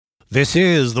This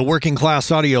is the Working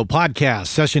Class Audio Podcast,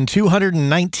 session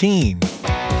 219.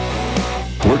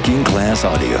 Working Class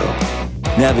Audio,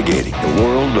 navigating the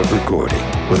world of recording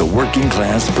with a working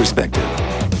class perspective.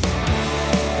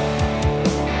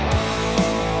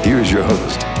 Here's your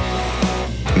host,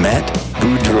 Matt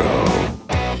Boudreau.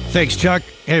 Thanks, Chuck.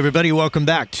 Hey, everybody. Welcome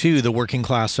back to the Working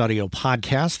Class Audio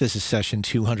Podcast. This is session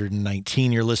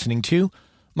 219 you're listening to.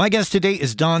 My guest today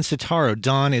is Don Citaro.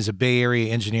 Don is a Bay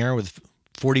Area engineer with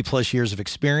 40 plus years of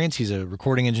experience. He's a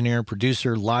recording engineer,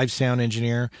 producer, live sound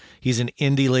engineer. He's an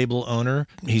indie label owner.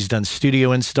 He's done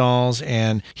studio installs,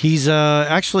 and he's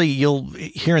actually, you'll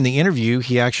hear in the interview,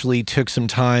 he actually took some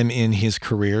time in his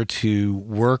career to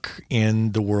work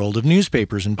in the world of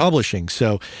newspapers and publishing.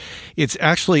 So it's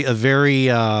actually a very,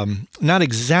 not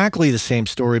exactly the same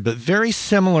story, but very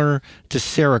similar to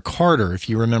Sarah Carter. If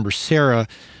you remember, Sarah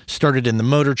started in the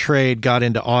motor trade, got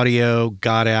into audio,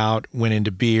 got out, went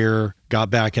into beer, got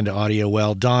back into audio.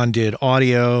 Well, Don did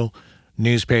audio,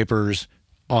 newspapers,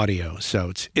 audio.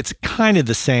 So it's kind of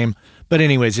the same. But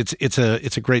anyways, it's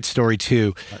a great story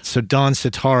too. So Don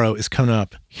Citaro is coming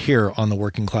up here on the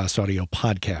Working Class Audio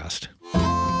Podcast.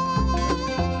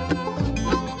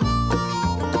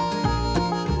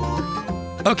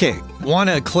 Okay, want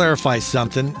to clarify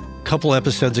something. Couple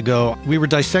episodes ago, we were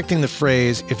dissecting the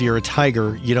phrase, if you're a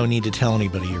tiger, you don't need to tell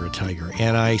anybody you're a tiger.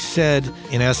 And I said,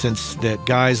 in essence, that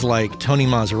guys like Tony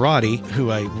Maserati,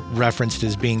 who I referenced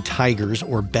as being tigers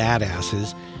or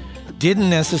badasses,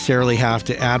 didn't necessarily have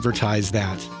to advertise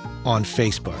that on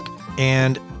Facebook.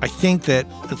 And I think that,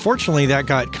 unfortunately, that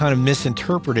got kind of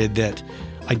misinterpreted, that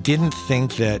I didn't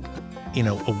think that,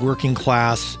 a working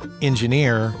class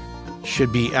engineer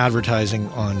should be advertising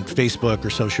on Facebook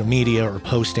or social media or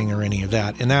posting or any of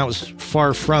that. And that was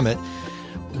far from it.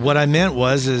 What I meant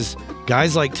is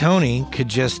guys like Tony could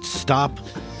just stop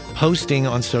posting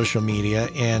on social media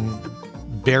and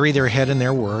bury their head in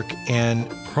their work and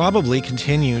probably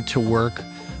continue to work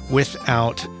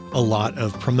without a lot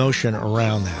of promotion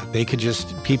around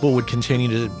that. People would continue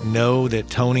to know that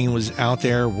Tony was out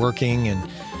there working and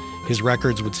his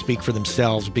records would speak for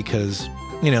themselves because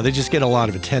they just get a lot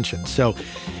of attention. So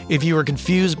if you were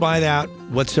confused by that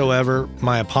whatsoever,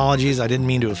 my apologies. I didn't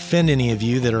mean to offend any of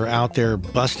you that are out there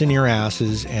busting your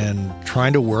asses and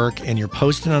trying to work, and you're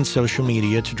posting on social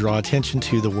media to draw attention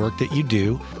to the work that you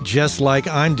do, just like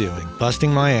I'm doing,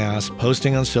 busting my ass,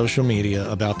 posting on social media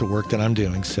about the work that I'm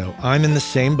doing. So I'm in the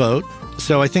same boat.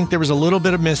 So I think there was a little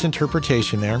bit of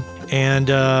misinterpretation there. And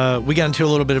we got into a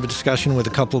little bit of a discussion with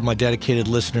a couple of my dedicated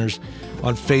listeners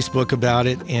on Facebook about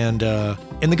it. And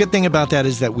the good thing about that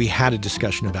is that we had a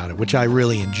discussion about it, which I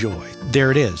really enjoy.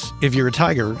 There it is. If you're a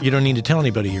tiger, you don't need to tell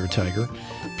anybody you're a tiger.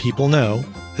 People know.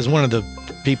 As one of the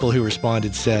people who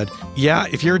responded said, yeah,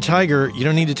 if you're a tiger, you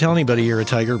don't need to tell anybody you're a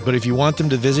tiger. But if you want them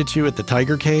to visit you at the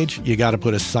tiger cage, you got to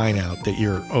put a sign out that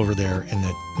you're over there and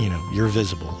that, you're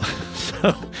visible.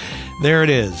 So there it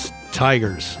is.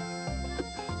 Tigers.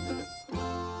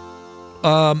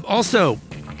 Also,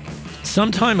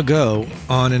 some time ago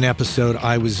on an episode,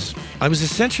 I was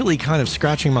essentially kind of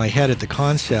scratching my head at the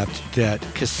concept that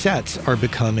cassettes are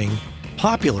becoming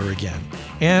popular again.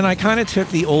 And I kind of took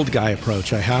the old guy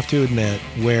approach, I have to admit,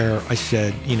 where I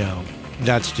said,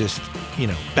 that's just,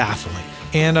 baffling.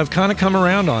 And I've kind of come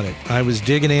around on it. I was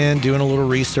digging in, doing a little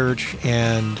research,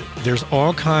 and there's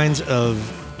all kinds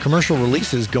of commercial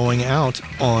releases going out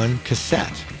on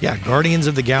cassette. Yeah, Guardians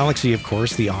of the Galaxy, of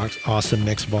course, the Awesome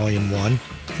Mix Volume 1.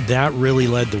 That really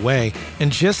led the way.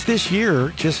 And just this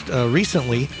year,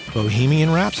 recently,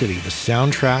 Bohemian Rhapsody, the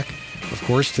soundtrack, of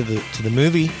course, to the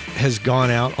movie, has gone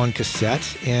out on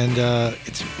cassette. And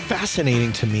it's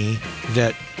fascinating to me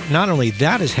that not only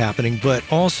that is happening, but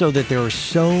also that there are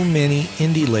so many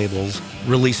indie labels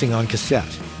releasing on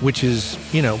cassette, which is,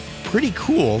 pretty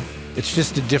cool. It's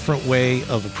just a different way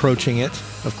of approaching it,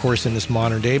 of course, in this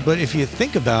modern day. But if you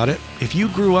think about it, if you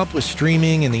grew up with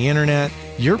streaming and the internet,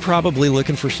 you're probably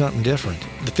looking for something different.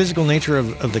 The physical nature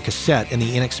of the cassette and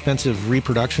the inexpensive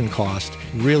reproduction cost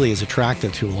really is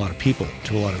attractive to a lot of people,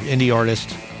 to a lot of indie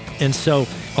artists. And so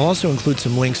I'll also include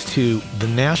some links to the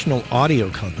National Audio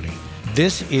Company.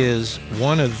 This is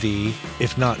one of the,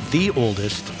 if not the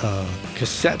oldest,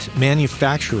 cassette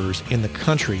manufacturers in the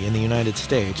country, in the United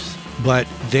States. But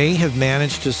they have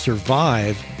managed to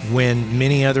survive when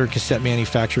many other cassette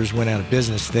manufacturers went out of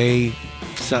business. They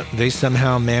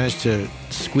somehow managed to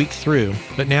squeak through,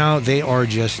 but now they are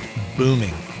just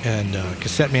booming. and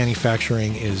cassette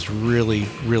manufacturing is really,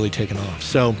 really taken off.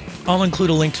 So I'll include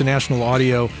a link to the National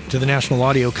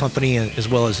Audio Company, as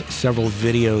well as several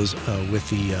videos with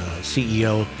the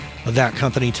CEO of that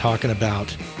company talking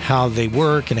about how they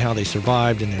work and how they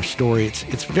survived and their story.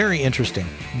 It's very interesting.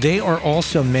 They are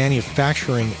also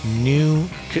manufacturing new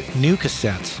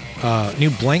cassettes, new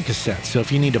blank cassettes. So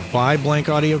if you need to buy blank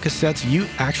audio cassettes, you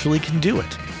actually can do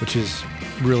it, which is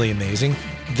really amazing.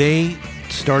 They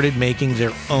started making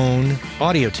their own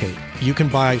audio tape. You can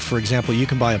buy, for example,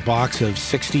 a box of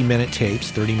 60-minute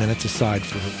tapes, 30 minutes aside,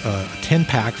 for a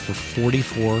 10-pack for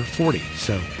 $44.40.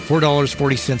 So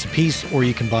 $4.40 a piece, or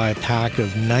you can buy a pack of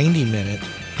 90-minute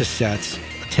cassettes,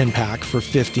 a 10-pack for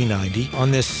 $50.90.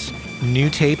 On this new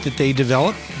tape that they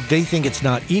developed, they think it's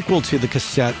not equal to the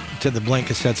blank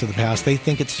cassettes of the past. They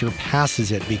think it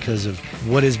surpasses it because of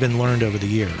what has been learned over the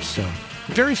years. So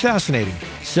very fascinating.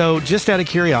 So just out of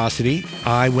curiosity,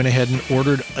 I went ahead and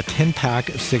ordered a 10-pack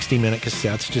of 60-minute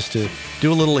cassettes just to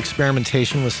do a little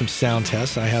experimentation with some sound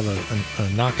tests. I have a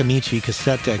Nakamichi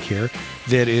cassette deck here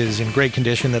that is in great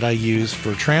condition that I use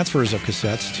for transfers of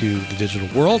cassettes to the digital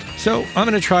world. So I'm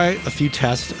going to try a few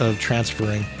tests of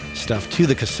transferring stuff to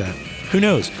the cassette. Who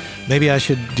knows? Maybe I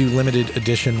should do limited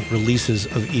edition releases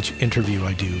of each interview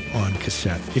I do on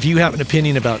cassette. If you have an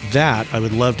opinion about that, I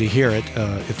would love to hear it.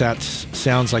 If that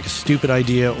sounds like a stupid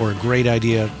idea or a great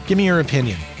idea, give me your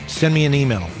opinion. Send me an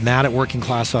email,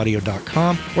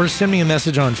 matt@workingclassaudio.com, or send me a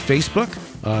message on Facebook.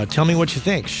 Tell me what you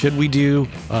think. Should we do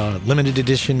limited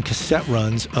edition cassette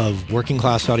runs of Working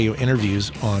Class Audio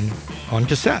interviews on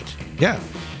cassette? Yeah.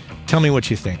 Tell me what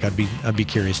you think. I'd be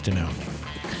curious to know.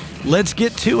 Let's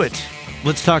get to it.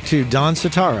 Let's talk to Don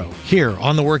Sotaro here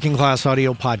on the Working Class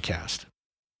Audio Podcast.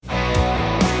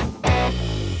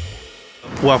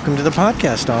 Welcome to the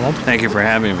podcast, Donald. Thank you for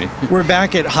having me. We're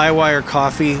back at Highwire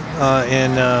Coffee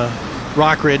in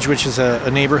Rock Ridge, which is a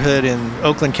neighborhood in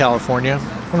Oakland, California.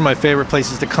 One of my favorite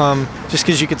places to come, just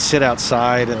because you could sit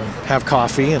outside and have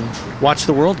coffee and watch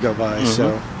the world go by. Mm-hmm.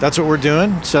 So that's what we're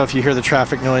doing. So if you hear the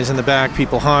traffic noise in the back,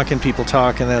 people honking, people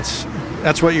talking, that's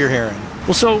what you're hearing.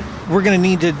 Well, so we're going to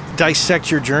need to dissect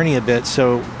your journey a bit.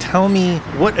 So tell me,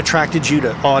 what attracted you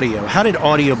to audio? How did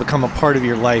audio become a part of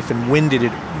your life, and when did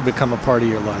it become a part of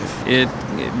your life? It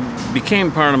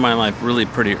became part of my life really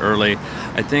pretty early.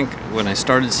 I think when I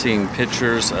started seeing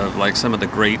pictures of like some of the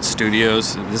great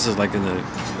studios, this is like in the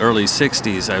early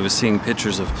 60s, I was seeing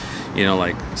pictures of,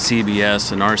 like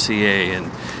CBS and RCA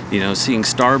and, seeing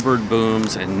Starboard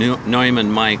booms and Neumann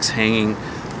mics hanging,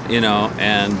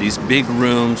 and these big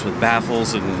rooms with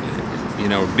baffles and,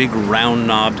 big round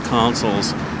knobbed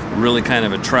consoles really kind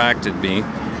of attracted me.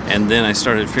 And then I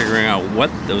started figuring out what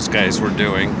those guys were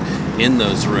doing in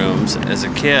those rooms as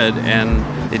a kid,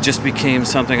 and it just became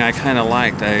something I kind of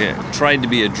liked. I tried to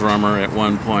be a drummer at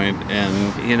one point,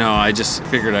 and, I just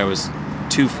figured I was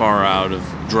too far out of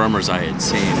drummers I had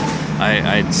seen.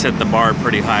 I'd set the bar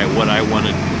pretty high, what I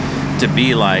wanted to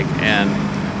be like, and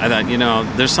I thought,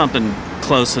 there's something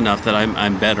close enough that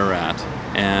I'm better at.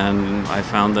 And I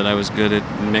found that I was good at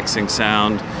mixing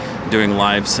sound, doing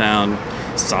live sound,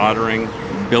 soldering,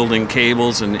 building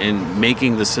cables, and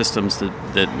making the systems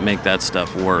that make that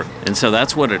stuff work. And so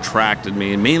that's what attracted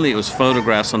me. And mainly it was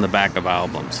photographs on the back of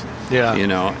albums. Yeah.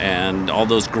 And all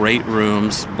those great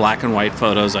rooms, black and white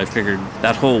photos. I figured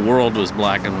that whole world was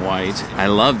black and white. I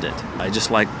loved it. I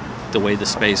just liked the way the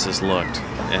spaces looked.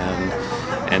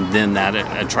 And then that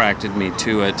attracted me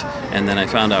to it. And then I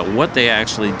found out what they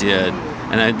actually did.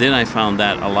 And then I found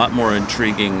that a lot more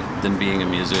intriguing than being a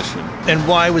musician. And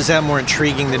why was that more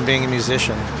intriguing than being a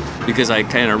musician? Because I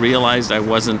kind of realized I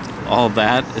wasn't all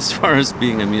that as far as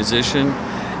being a musician.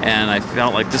 And I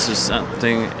felt like this is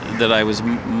something that I was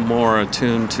more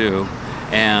attuned to.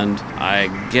 And I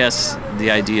guess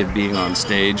the idea of being on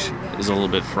stage is a little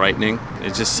bit frightening.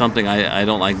 It's just something I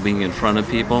don't like being in front of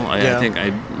people. I think I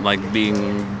like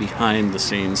being behind the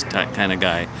scenes kind of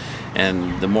guy.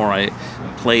 And the more I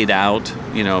played out,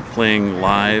 playing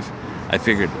live, I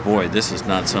figured, boy, this is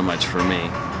not so much for me,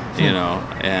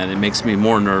 and it makes me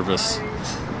more nervous,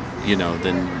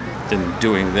 than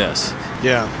doing this.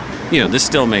 Yeah. This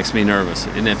still makes me nervous.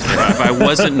 And if I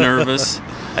wasn't nervous,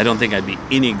 I don't think I'd be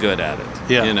any good at it.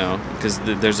 Yeah. Because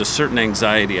there's a certain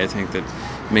anxiety, I think, that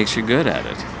makes you good at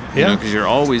it. Yeah. Because you're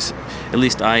always, at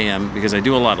least I am, because I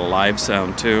do a lot of live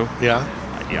sound too. Yeah.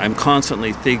 I'm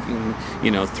constantly thinking,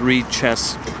 3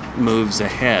 chess moves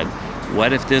ahead.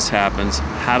 What if this happens?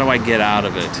 How do I get out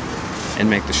of it? and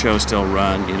make the show still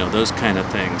run, those kind of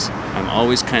things. I'm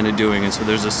always kind of doing, and so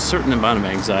there's a certain amount of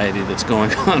anxiety that's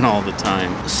going on all the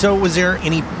time. So was there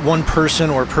any one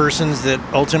person or persons that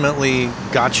ultimately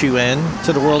got you in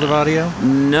to the world of audio?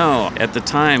 No. At the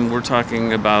time, we're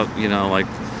talking about, like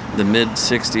the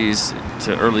mid-'60s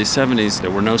to early 70s.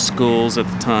 There were no schools at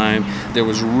the time. There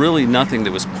was really nothing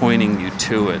that was pointing you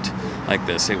to it like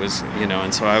this. It was,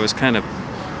 and so I was kind of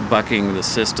bucking the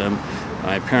system.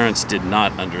 My parents did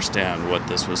not understand what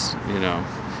this was,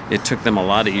 It took them a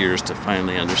lot of years to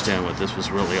finally understand what this was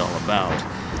really all about.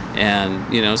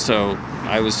 And, so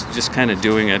I was just kind of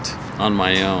doing it on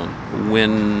my own.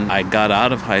 When I got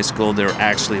out of high school, there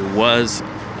actually was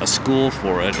a school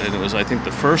for it, and it was, I think,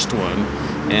 the first one,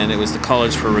 and it was the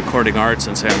College for Recording Arts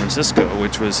in San Francisco,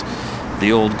 which was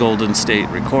the old Golden State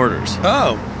Recorders.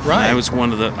 Oh, right. And I was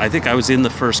I think I was in the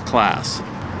first class,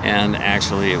 and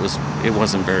actually it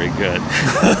wasn't very good.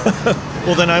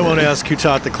 Well, then I won't ask who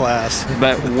taught the class.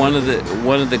 But one of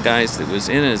the guys that was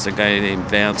in it is a guy named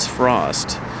Vance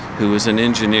Frost, who was an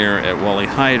engineer at Wally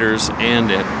Heider's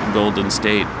and at Golden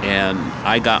State, and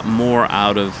I got more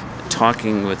out of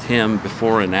talking with him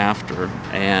before and after,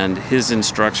 and his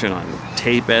instruction on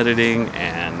tape editing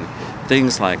and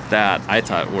things like that I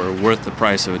thought were worth the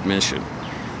price of admission.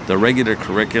 The regular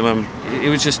curriculum, it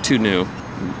was just too new.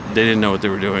 They didn't know what they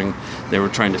were doing. They were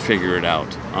trying to figure it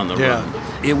out on the run.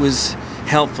 It was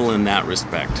helpful in that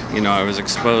respect. I was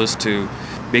exposed to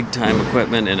big-time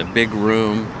equipment in a big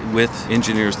room with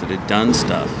engineers that had done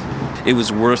stuff. It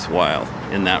was worthwhile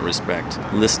in that respect,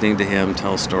 listening to him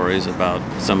tell stories about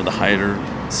some of the Heider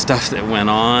stuff that went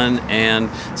on and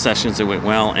sessions that went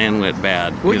well and went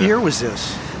bad. What year was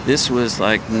this? This was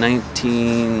like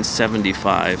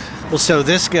 1975. Well, so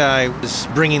this guy was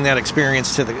bringing that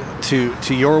experience to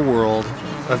your world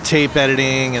of tape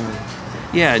editing and...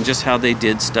 Yeah, and just how they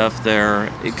did stuff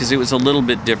there, because it was a little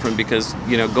bit different because,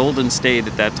 Golden State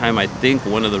at that time, I think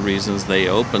one of the reasons they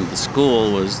opened the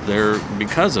school was there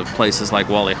because of places like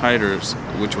Wally Heider's,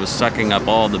 which was sucking up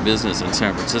all the business in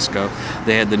San Francisco.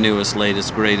 They had the newest,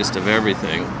 latest, greatest of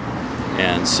everything.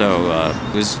 And so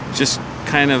it was just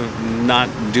kind of not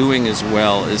doing as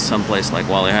well as someplace like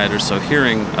Wally Heider's. So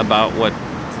hearing about what,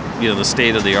 the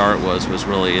state of the art was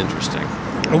really interesting.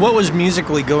 What was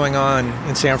musically going on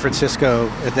in San Francisco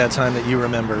at that time that you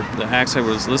remember? The acts I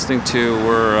was listening to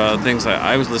were things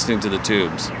I was listening to the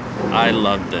Tubes. I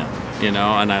loved them,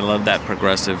 and I loved that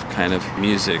progressive kind of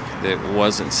music that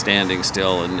wasn't standing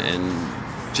still and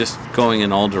just going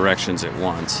in all directions at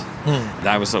once.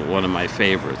 That was one of my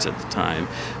favorites at the time.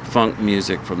 Funk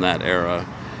music from that era.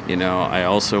 I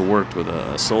also worked with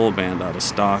a soul band out of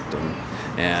Stockton,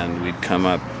 and we'd come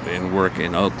up and work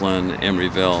in Oakland,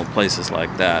 Emeryville, places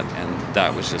like that, and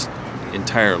that was just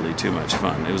entirely too much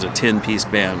fun. It was a 10-piece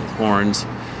band with horns,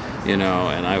 and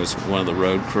I was one of the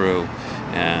road crew,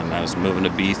 and I was moving to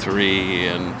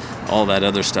B3 and all that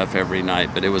other stuff every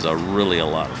night, but it was really a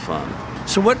lot of fun.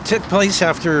 So what took place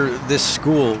after this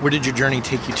school? Where did your journey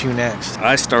take you to next?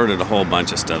 I started a whole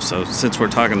bunch of stuff. So since we're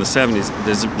talking the 70s,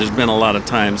 there's been a lot of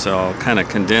time, so I'll kind of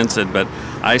condense it. But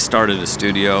I started a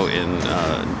studio in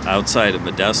outside of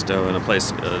Modesto in a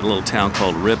little town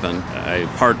called Ripon. I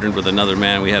partnered with another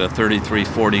man. We had a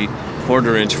 3340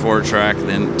 quarter-inch 4-track.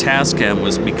 Then Tascam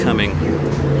was becoming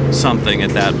something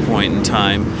at that point in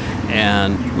time.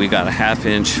 And we got a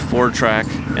half-inch 4-track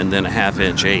and then a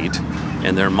half-inch 8.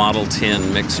 And their Model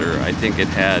 10 mixer, I think it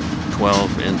had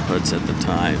 12 inputs at the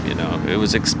time, It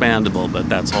was expandable, but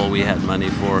that's all we had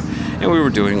money for. And we were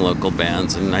doing local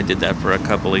bands, and I did that for a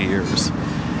couple of years.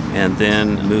 And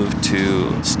then moved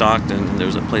to Stockton, and there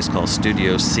was a place called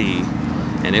Studio C,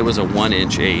 and it was a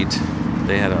 1-inch 8.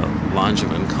 They had a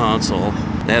Langevin console.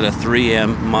 They had a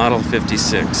 3M Model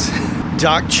 56.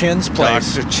 Doc Chin's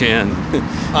place. Dr. Chin.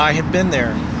 I had been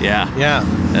there. Yeah.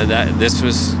 This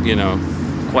was,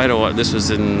 quite a while. This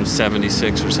was in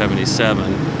 76 or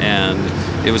 77, and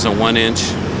it was a 1-inch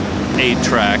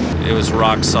 8-track. It was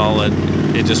rock solid.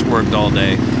 It just worked all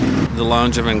day. The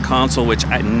Langevin console, which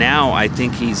I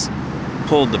think he's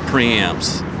pulled the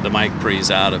preamps, the mic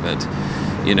pre's out of it,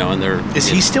 and they're... Is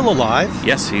he still alive?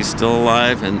 Yes, he's still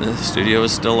alive, and the studio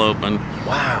is still open.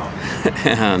 Wow.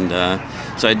 And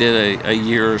so I did a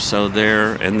year or so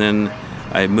there, and then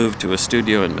I moved to a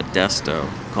studio in Modesto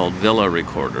called Villa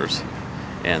Recorders.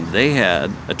 And they had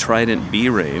a Trident B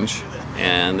range,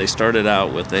 and they started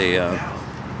out with an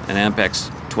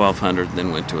Ampex 1200,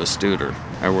 then went to a Studer.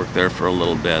 I worked there for a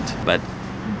little bit, but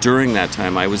during that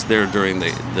time, I was there during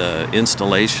the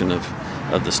installation of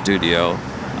the studio.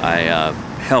 I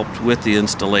helped with the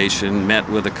installation, met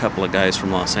with a couple of guys from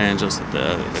Los Angeles,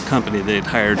 the company they'd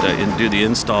hired to do the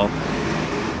install.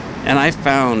 And I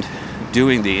found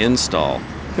doing the install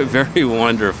very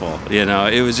wonderful.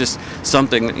 It was just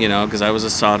something, because I was a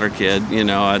solder kid,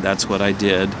 that's what I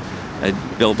did. I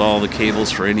built all the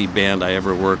cables for any band I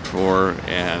ever worked for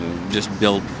and just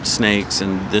built snakes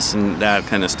and this and that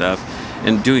kind of stuff.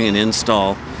 And doing an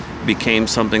install became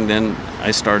something then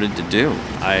I started to do.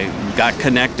 I got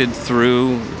connected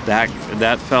through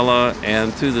that fella,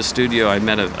 and through the studio I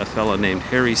met a fella named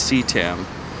Harry Seatam,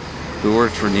 who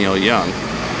worked for Neil Young.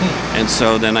 And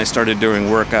so then I started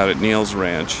doing work out at Neil's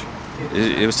ranch.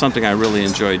 It was something I really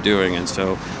enjoyed doing, and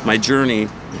so my journey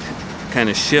kind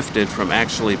of shifted from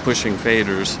actually pushing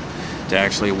faders to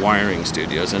actually wiring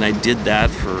studios, and I did that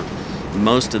for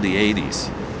most of the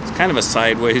 80s. It's kind of a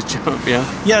sideways jump, yeah?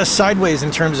 Yeah, sideways in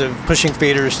terms of pushing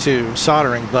faders to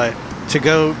soldering, but to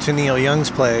go to Neil Young's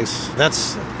place,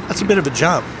 that's a bit of a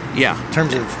jump. Yeah. In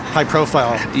terms of high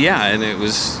profile. Yeah, and it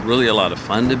was really a lot of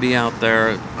fun to be out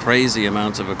there, crazy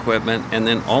amounts of equipment, and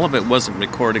then all of it wasn't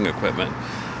recording equipment.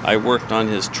 I worked on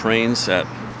his train set.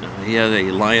 He had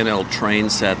a Lionel train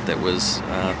set that was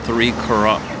 3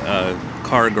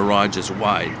 car garages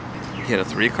wide. He had a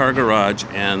 3-car garage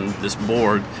and this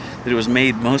board that it was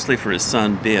made mostly for his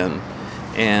son Ben,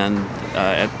 and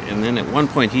then at one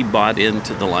point he bought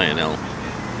into the Lionel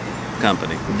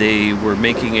company. They were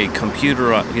making a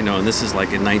computer, and this is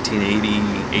like in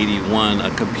 1980, 81, a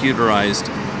computerized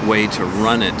way to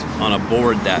run it on a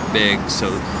board that big so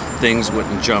things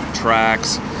wouldn't jump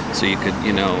tracks, so you could,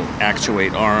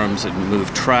 actuate arms and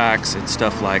move tracks and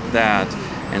stuff like that.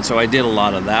 And so I did a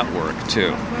lot of that work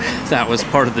too. That was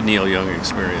part of the Neil Young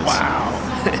experience. Wow.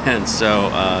 And so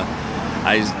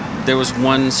there was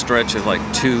one stretch of like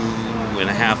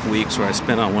 2.5 weeks where I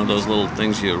spent on one of those little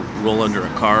things you roll under a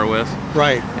car with.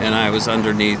 Right. And I was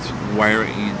underneath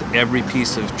wiring. Every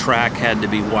piece of track had to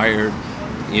be wired,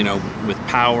 with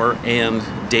power and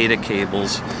data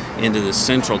cables into the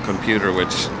central computer,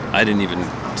 which I didn't even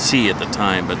see at the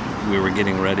time, but we were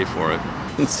getting ready for it.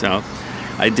 So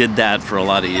I did that for a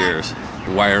lot of years,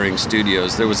 wiring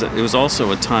studios. It was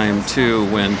also a time too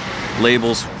when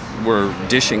labels were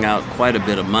dishing out quite a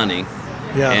bit of money.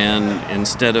 Yeah. And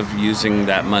instead of using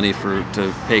that money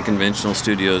to pay conventional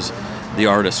studios, the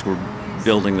artists were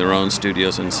building their own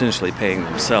studios and essentially paying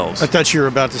themselves. I thought you were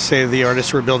about to say the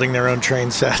artists were building their own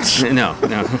train sets. No.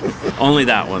 Only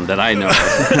that one that I know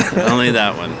of. Only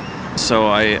that one. So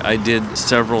I did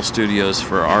several studios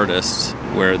for artists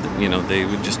where, they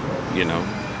would just,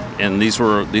 and these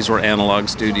were analog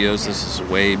studios. This is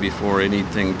way before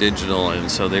anything digital, and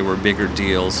so they were bigger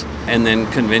deals. And then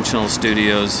conventional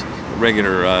studios,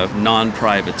 regular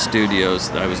non-private studios,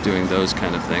 I was doing those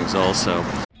kind of things also.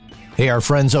 Hey, our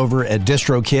friends over at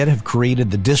DistroKid have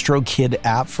created the DistroKid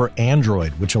app for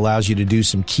Android, which allows you to do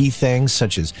some key things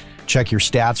such as check your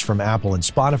stats from Apple and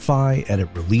Spotify, edit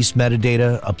release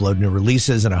metadata, upload new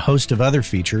releases, and a host of other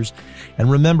features. And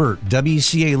remember,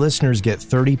 WCA listeners get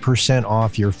 30%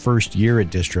 off your first year at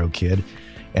DistroKid.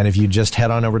 And if you just head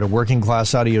on over to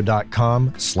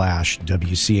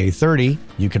workingclassaudio.com/WCA30,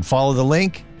 you can follow the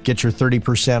link, get your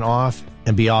 30% off,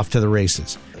 and be off to the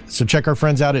races. So check our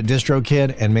friends out at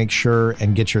DistroKid and make sure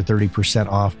and get your 30%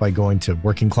 off by going to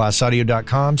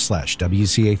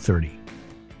workingclassaudio.com/WCA30.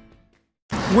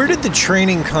 Where did the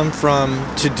training come from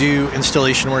to do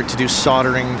installation work, to do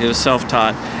soldering? It was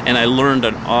self-taught, and I learned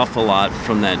an awful lot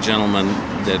from that gentleman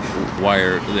that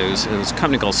wired. It was a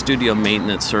company called Studio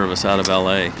Maintenance Service out of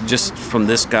LA. Just from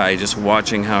this guy, just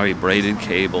watching how he braided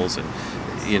cables and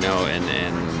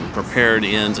prepared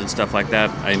ends and stuff like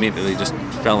that, I immediately just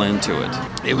fell into it.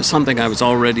 It was something I was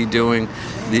already doing.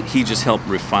 He just helped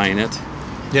refine it.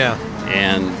 Yeah.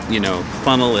 And,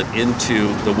 funnel it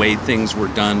into the way things were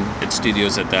done at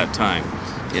studios at that time,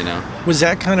 Was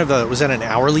that was that an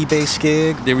hourly based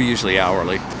gig? They were usually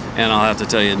hourly. And I'll have to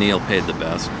tell you, Neil paid the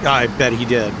best. I bet he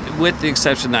did. With the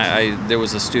exception that there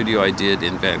was a studio I did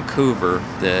in Vancouver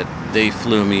that they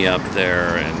flew me up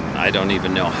there, and I don't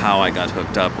even know how I got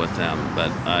hooked up with them,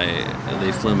 but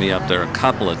they flew me up there a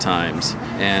couple of times,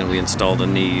 and we installed a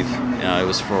Neve. It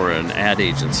was for an ad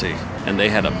agency, and they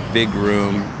had a big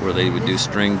room where they would do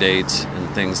string dates and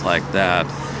things like that.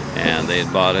 And they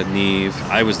had bought a Neve.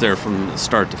 I was there from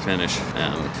start to finish,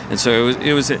 and so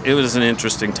it was an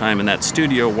interesting time. And that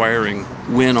studio wiring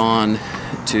went on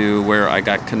to where I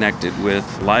got connected with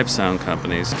live sound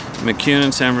companies, McCune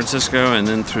in San Francisco, and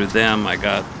then through them I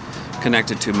got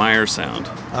connected to Meyer Sound.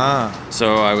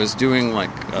 So I was doing like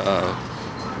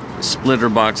splitter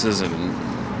boxes and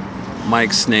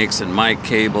mic snakes and mic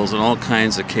cables and all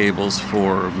kinds of cables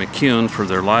for McCune for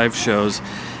their live shows.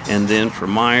 And then for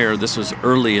Meyer, this was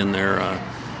early in their,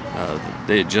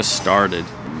 they had just started.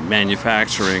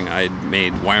 manufacturing, I'd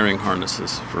made wiring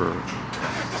harnesses for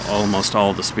almost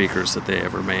all the speakers that they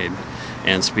ever made,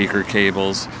 and speaker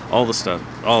cables, all the stuff,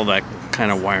 all that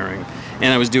kind of wiring.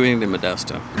 And I was doing it in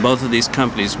Modesto. Both of these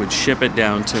companies would ship it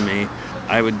down to me.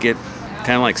 I would get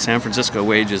kind of like San Francisco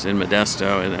wages in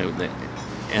Modesto,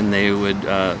 and they would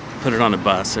put it on a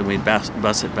bus, and we'd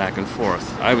bus it back and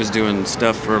forth. I was doing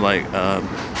stuff for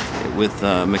with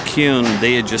McCune.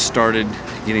 They had just started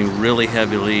getting really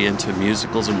heavily into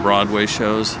musicals and Broadway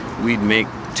shows. We'd make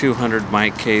 200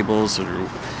 mic cables or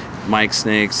mic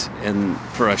snakes and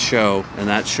for a show, and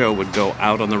that show would go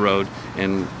out on the road,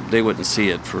 and they wouldn't see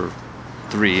it for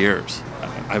 3 years.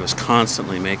 I was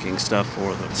constantly making stuff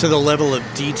for them. So the level of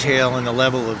detail and the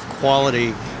level of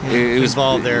quality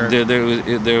involved there.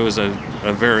 There was a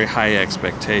very high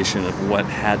expectation of what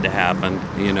had to happen,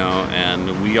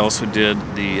 and we also did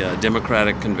the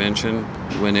Democratic Convention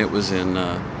when it was in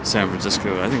San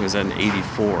Francisco. I think it was in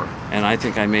 '84, and I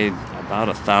think I made about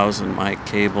 1,000 mic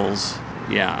cables.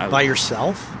 Yeah. By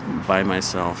yourself? By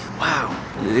myself. Wow.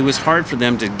 It was hard for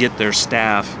them to get their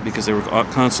staff because they were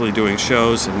constantly doing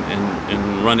shows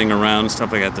and running around and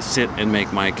stuff like that to sit and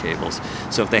make mic cables.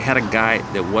 So if they had a guy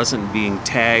that wasn't being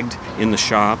tagged in the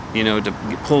shop, to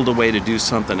pulled away to do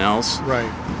something else, right,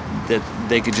 that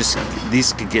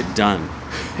these could get done.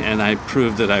 And I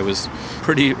proved that I was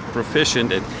pretty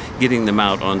proficient at getting them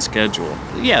out on schedule.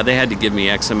 Yeah, they had to give me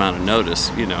X amount of notice,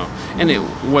 and it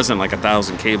wasn't like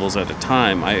 1,000 cables at a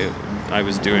time. I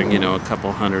was doing, a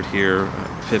couple hundred here,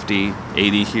 50,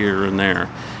 80 here and there.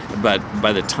 But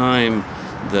by the time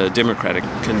the Democratic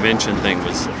Convention thing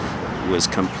was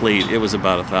complete, it was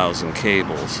about 1,000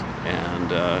 cables,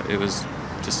 and it was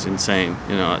just insane,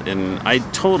 And I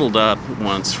totaled up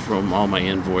once from all my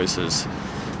invoices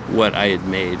what I had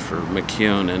made for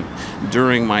McCune, and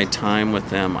during my time with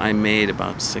them, I made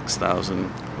about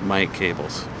 6,000 mic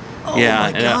cables. Oh, yeah,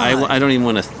 my God. And I don't even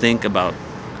want to think about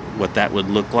what that would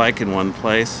look like in one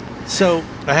place. So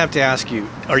I have to ask you,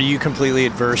 are you completely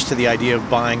adverse to the idea of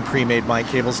buying pre-made mic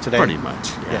cables today? Pretty much.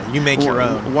 Yeah, you make your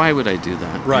own. Why would I do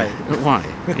that? Right. Why?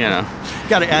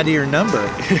 Got to add to your number.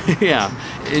 Yeah,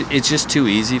 it's just too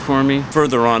easy for me.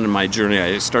 Further on in my journey,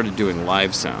 I started doing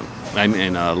live sound.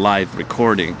 Live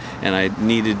recording, and I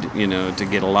needed, to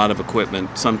get a lot of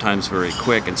equipment, sometimes very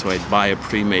quick, and so I'd buy a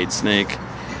pre-made snake,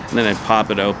 and then I'd pop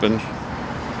it open,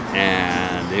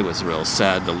 and it was real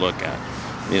sad to look at,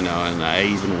 and I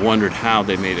even wondered how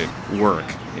they made it work,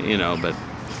 but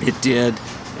it did,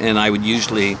 and I would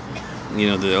usually,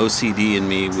 the OCD in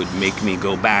me would make me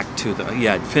go back to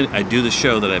I'd do the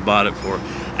show that I bought it for,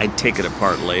 I'd take it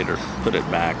apart later, put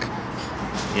it back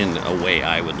in a way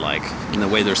I would like, in the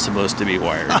way they're supposed to be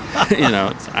wired.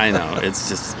 I know, it's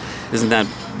just,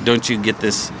 don't you get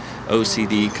this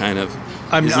OCD kind of,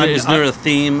 is there a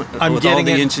theme I'm with getting all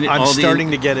the it. engineers? I'm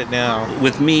starting to get it now.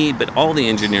 With me, but all the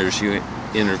engineers you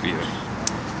interview.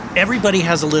 Everybody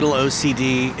has a little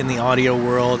OCD in the audio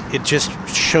world. It just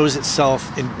shows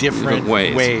itself in different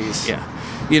ways. Yeah.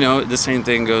 The same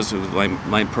thing goes with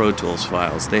my Pro Tools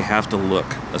files. They have to look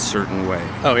a certain way.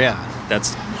 Oh, yeah.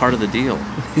 That's part of the deal.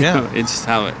 Yeah. It's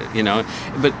how,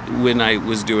 But when I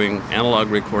was doing analog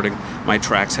recording, my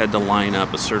tracks had to line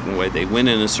up a certain way. They went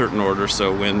in a certain order,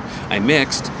 so when I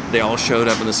mixed, they all showed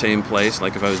up in the same place.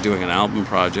 Like if I was doing an album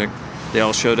project, they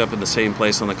all showed up in the same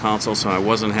place on the console, so I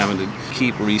wasn't having to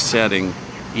keep resetting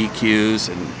EQs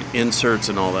and inserts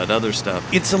and all that other stuff.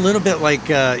 It's a little bit like,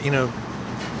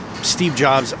 Steve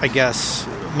Jobs, I guess.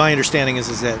 My understanding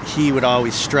is that he would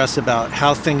always stress about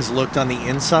how things looked on the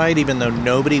inside, even though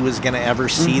nobody was going to ever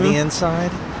see the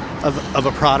inside of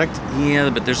a product. Yeah,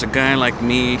 but there's a guy like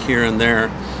me here and there,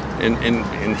 and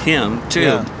him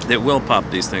too, that will pop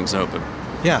these things open.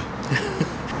 Yeah.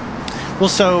 Well,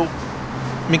 so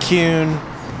McCune,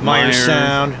 Meyer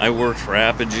Sound. I worked for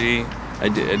Apogee. I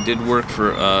did work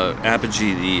for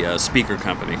Apogee, the speaker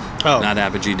company, not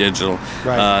Apogee Digital.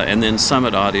 Right. And then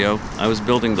Summit Audio. I was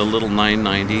building the little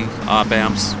 990 op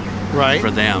amps for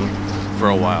them for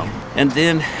a while. And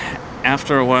then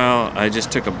after a while, I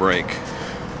just took a break,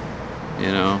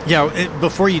 Yeah,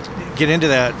 before you get into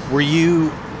that, were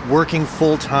you working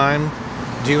full-time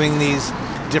doing these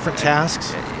different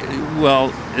tasks?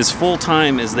 Well, as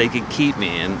full-time as they could keep me,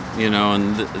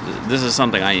 and this is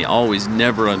something I always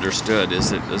never understood,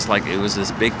 is that it's like it was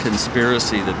this big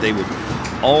conspiracy that they would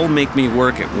all make me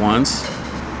work at once,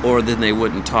 or then they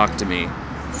wouldn't talk to me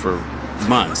for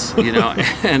months,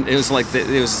 and it was like,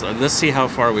 let's see how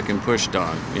far we can push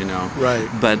Don, Right.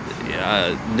 But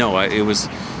no, it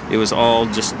was all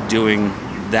just doing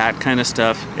that kind of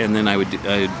stuff, and then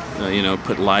I'd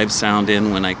put live sound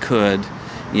in when I could,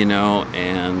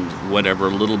 and whatever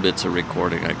little bits of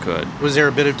recording I could. Was there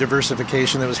a bit of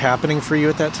diversification that was happening for you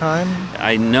at that time?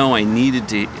 I know I needed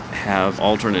to have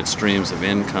alternate streams of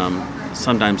income.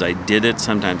 Sometimes I did it,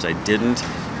 sometimes I didn't,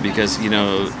 because,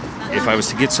 if I was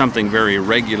to get something very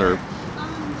regular,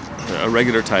 a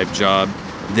regular type job,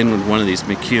 then when one of these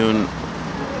McCune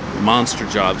monster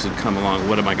jobs would come along,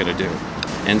 what am I going to do?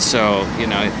 And so,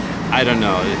 I don't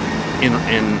know.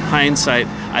 In hindsight,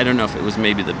 I don't know if it was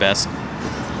maybe the best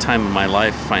time of my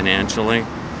life financially.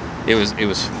 It was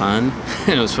fun,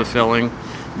 it was fulfilling,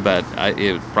 but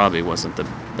it probably wasn't the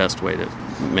best way to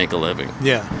make a living.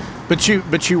 Yeah, but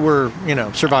you were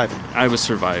surviving. I was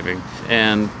surviving,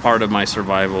 and part of my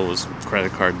survival was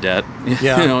credit card debt.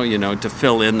 Yeah. To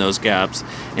fill in those gaps,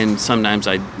 and sometimes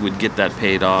I would get that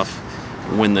paid off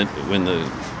when the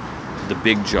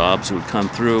big jobs would come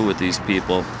through with these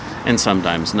people, and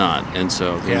sometimes not. And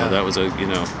so that was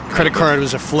credit card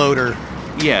was a floater.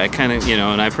 Yeah, kind of,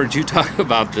 and I've heard you talk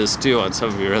about this too on some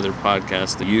of your other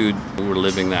podcasts, that you were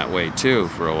living that way too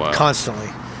for a while. Constantly.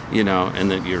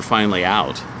 And that you're finally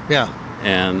out. Yeah.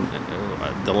 And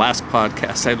the last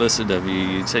podcast I listened to,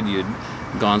 you said you'd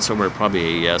gone somewhere,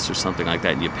 probably AES or something like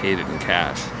that, and you paid it in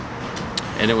cash.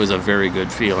 And it was a very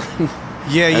good feeling.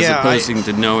 As opposed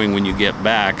to knowing when you get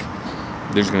back,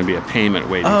 there's going to be a payment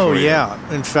waiting for you. Oh,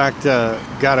 yeah. In fact,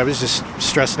 God, I was just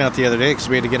stressing out the other day because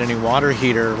we had to get a new water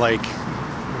heater.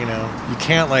 You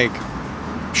can't,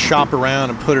 shop around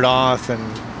and put it off. And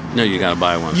no, you got to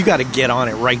buy one. You got to get on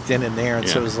it right then and there. And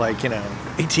Yeah. so it was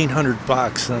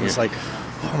 $1,800. And I was like,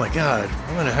 oh, my God,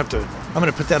 I'm going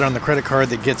to put that on the credit card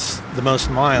that gets the most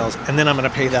miles, and then I'm going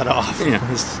to pay that off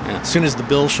as soon as the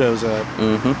bill shows up.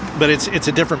 Mm-hmm. But it's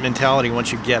a different mentality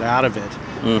once you get out of it.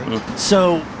 Mm-hmm.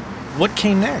 So what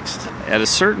came next? At a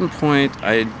certain point,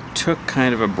 I took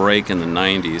kind of a break in the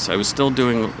 90s. I was still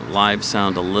doing live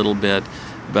sound a little bit,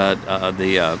 but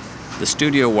the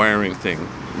studio wiring thing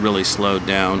really slowed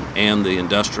down, and the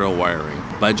industrial wiring.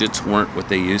 Budgets weren't what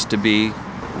they used to be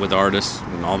with artists,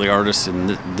 and all the artists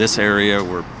in this area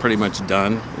were pretty much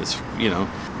done.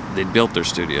 They'd built their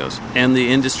studios. And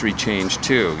the industry changed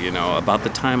too. About the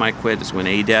time I quit is when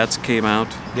ADATs came out.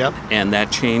 Yep. And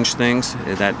that changed things.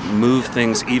 That moved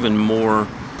things even more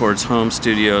towards home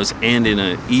studios and in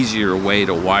an easier way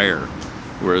to wire.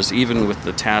 Whereas even with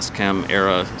the Tascam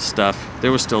era stuff,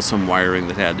 there was still some wiring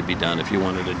that had to be done if you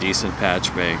wanted a decent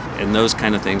patch bay. And those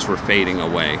kind of things were fading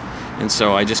away. And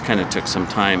so I just kind of took some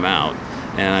time out,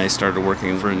 and I started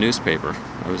working for a newspaper.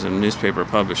 I was in newspaper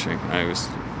publishing. It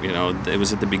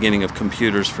was at the beginning of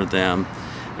computers for them,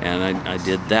 and I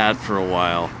did that for a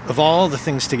while. Of all the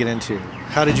things to get into,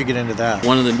 how did you get into that?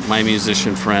 One of my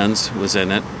musician friends was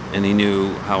in it, and he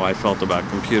knew how I felt about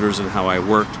computers and how I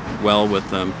worked well with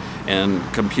them. And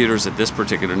computers at this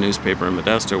particular newspaper in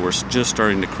Modesto were just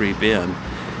starting to creep in,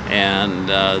 and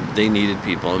they needed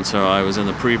people. And so I was in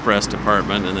the pre-press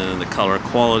department and then in the color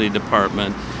quality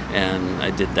department, and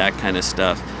I did that kind of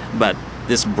stuff. But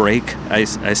this break I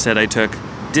said I took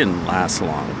didn't last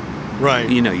long. Right.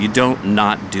 You don't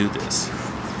not do this.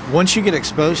 Once you get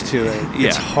exposed to it,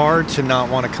 it's hard to not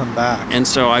want to come back. And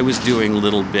so I was doing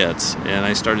little bits, and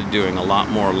I started doing a lot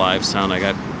more live sound. I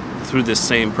got, through this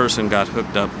same person, got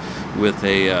hooked up with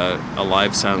a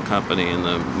live sound company in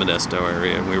the Modesto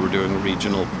area, and we were doing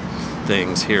regional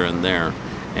things here and there.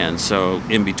 And so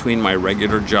in between my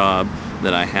regular job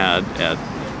that I had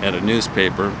at a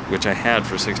newspaper, which I had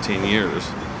for 16 years,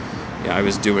 I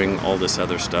was doing all this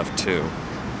other stuff too.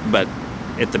 But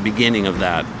at the beginning of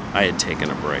that, I had taken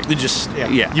a break.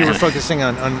 You were focusing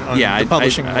on the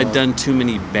publishing world. I'd done too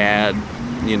many bad,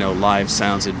 live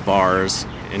sounds at bars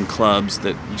and clubs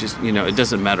that just, it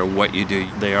doesn't matter what you do,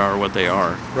 they are what they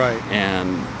are. Right.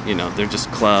 And, they're just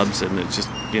clubs, and it's just,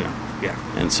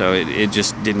 And so it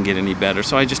just didn't get any better.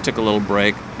 So I just took a little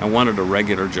break. I wanted a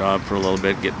regular job for a little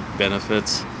bit, get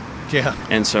benefits. Yeah.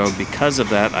 And so because of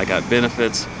that, I got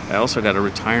benefits. I also got a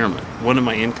retirement. One of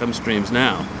my income streams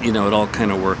now. It all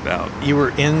kind of worked out. You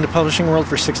were in the publishing world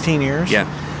for 16 years? Yeah.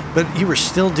 But you were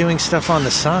still doing stuff on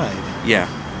the side. Yeah.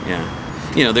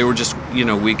 They were just,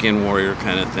 weekend warrior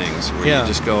kind of things where you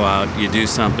just go out, you do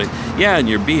something. Yeah, and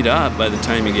you're beat up by the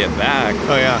time you get back.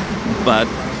 Oh, yeah. But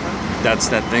that's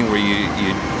that thing where you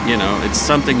it's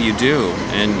something you do,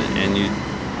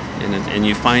 and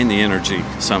you find the energy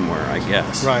somewhere, I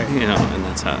guess. Right. And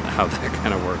that's how that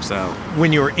kind of works out.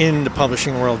 When you were in the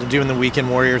publishing world and doing the weekend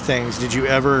warrior things, did you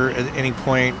ever at any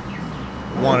point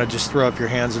want to just throw up your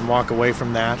hands and walk away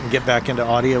from that and get back into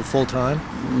audio full time?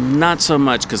 Not so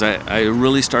much, because I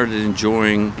really started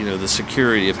enjoying, the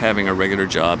security of having a regular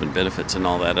job and benefits and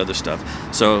all that other stuff.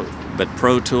 So, but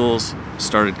Pro Tools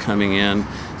started coming in,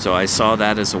 so I saw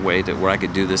that as a way where I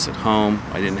could do this at home.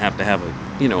 I didn't have to have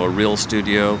a real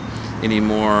studio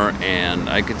anymore, and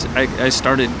I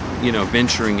started,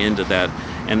 venturing into that.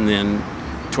 And then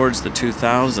towards the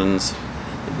 2000s,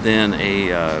 then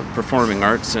a performing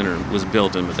arts center was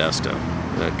built in Modesto,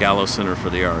 the Gallo Center for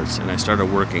the Arts, and I started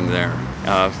working there.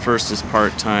 First as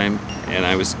part-time, and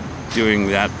I was doing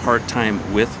that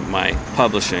part-time with my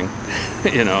publishing,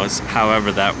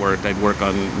 however that worked. I'd work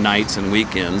on nights and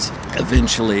weekends.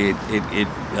 Eventually,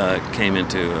 it came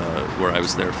into where I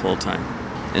was there full-time.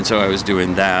 And so I was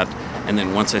doing that, and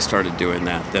then once I started doing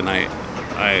that, then I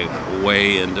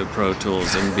way into Pro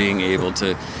Tools and being able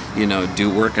to, do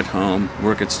work at home,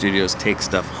 work at studios, take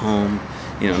stuff home,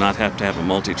 not have to have a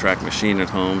multi-track machine at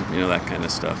home, that kind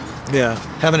of stuff. Yeah,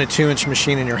 having a 2-inch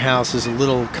machine in your house is a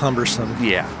little cumbersome.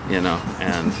 Yeah,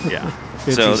 and yeah.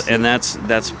 So, and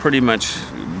that's pretty much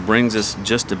brings us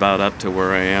just about up to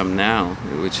where I am now,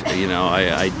 which,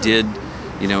 I did,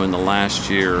 in the last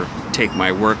year, take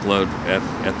my workload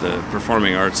at the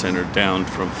Performing Arts Center down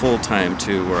from full-time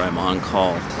to where I'm on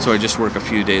call. So I just work a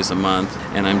few days a month,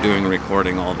 and I'm doing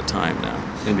recording all the time now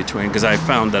in between, because I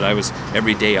found that I was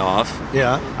every day off.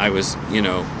 Yeah. I was,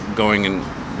 going and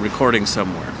recording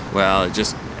somewhere. Well,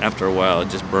 after a while, it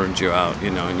just burns you out,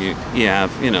 and you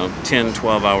have, 10,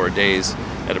 12-hour days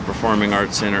at a performing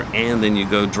arts center, and then you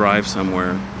go drive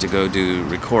somewhere to go do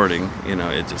recording,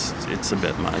 it's a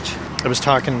bit much. I was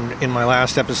talking in my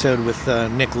last episode with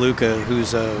Nick Luca,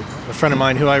 who's a friend of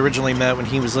mine who I originally met when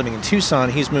he was living in Tucson.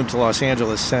 He's moved to Los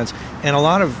Angeles since, and a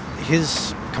lot of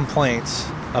his complaints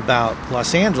about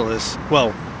Los Angeles,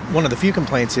 well, one of the few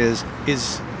complaints is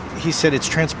he said it's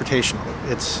transportational.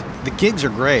 It's the gigs are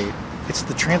great. It's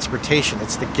the transportation.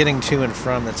 It's the getting to and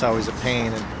from that's always a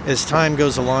pain. And as time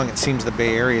goes along, it seems the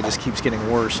Bay Area just keeps getting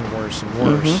worse and worse and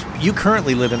worse. Mm-hmm. You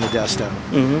currently live in Modesto.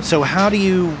 Mm-hmm. So how do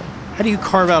you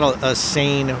carve out a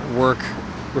sane work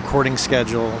recording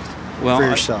schedule for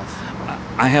yourself?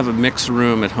 I have a mix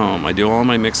room at home. I do all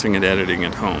my mixing and editing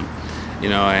at home.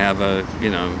 I have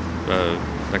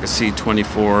like a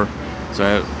C24.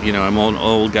 So I'm an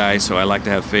old guy, so I like to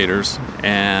have faders.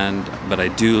 But I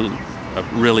do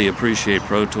really appreciate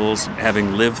Pro Tools.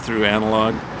 Having lived through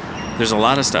analog, there's a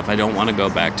lot of stuff I don't want to go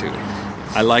back to.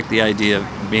 I like the idea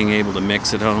of being able to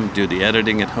mix at home, do the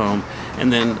editing at home,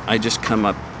 and then I just come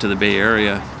up to the Bay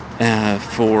Area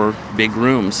for big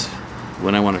rooms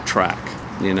when I want to track.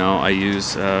 I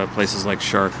use places like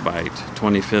Shark Bite,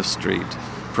 25th Street,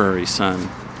 Prairie Sun.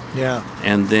 Yeah.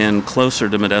 And then closer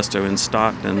to Modesto in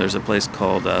Stockton, there's a place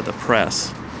called The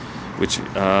Press, which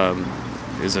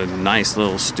is a nice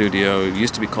little studio. It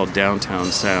used to be called Downtown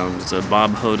Sound. It's a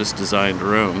Bob Hodis designed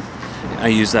room. I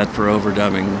use that for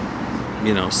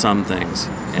overdubbing, some things.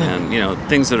 And,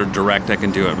 things that are direct I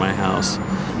can do at my house.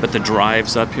 But the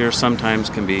drives up here sometimes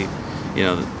can be,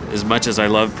 as much as I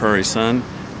love Prairie Sun,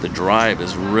 the drive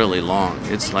is really long.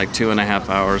 It's like 2.5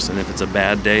 hours, and if it's a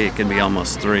bad day, it can be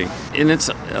almost 3. And it's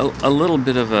a little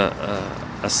bit of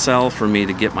a sell for me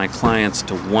to get my clients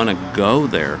to want to go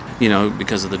there,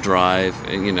 because of the drive,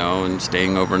 and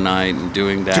staying overnight and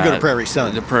doing that. To go to Prairie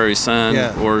Sun. To Prairie Sun,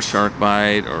 yeah. Or Shark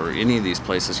Bite, or any of these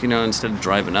places, instead of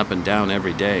driving up and down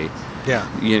every day. Yeah.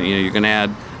 You're going to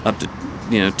add up to,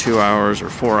 2 hours or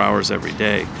 4 hours every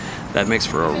day. That makes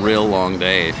for a real long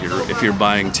day. If you're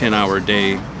buying 10-hour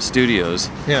day studios,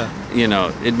 yeah,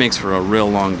 it makes for a real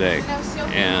long day.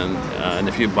 And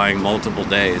if you're buying multiple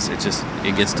days, it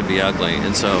gets to be ugly.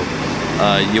 And so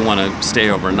you want to stay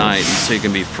overnight so you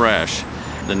can be fresh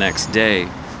the next day.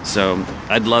 So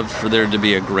I'd love for there to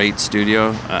be a great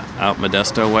studio out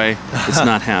Modesto way. It's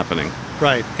not happening.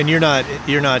 Right, and you're not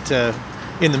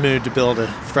in the mood to build a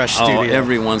fresh studio. Oh,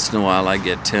 every once in a while I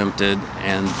get tempted,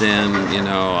 and then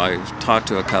I've talked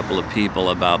to a couple of people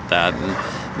about that,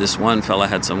 and this one fella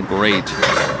had some great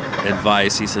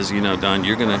advice. He says, Don,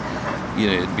 you're gonna,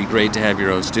 it'd be great to have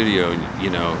your own studio,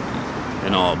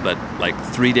 and all, but like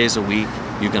 3 days a week,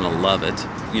 you're gonna love it.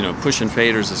 Pushing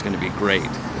faders is gonna be great,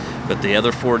 but the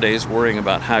other 4 days worrying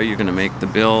about how you're gonna make the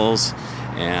bills,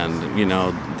 and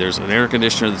there's an air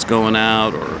conditioner that's going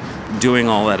out, or doing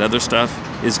all that other stuff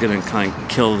is going to kind of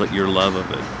kill your love of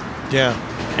it. Yeah.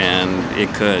 And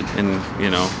it could. And,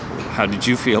 how did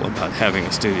you feel about having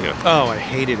a studio? Oh, I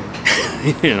hated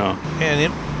it.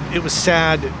 And it was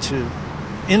sad to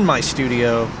in my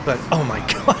studio, but oh my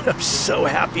God, I'm so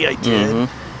happy I did.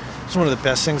 Mm-hmm. It's one of the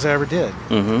best things I ever did.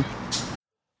 Mm-hmm.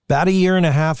 About a year and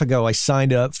a half ago, I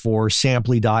signed up for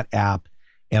Samply.app,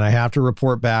 and I have to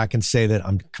report back and say that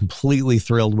I'm completely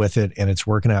thrilled with it, and it's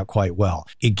working out quite well.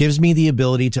 It gives me the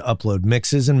ability to upload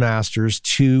mixes and masters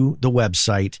to the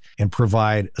website and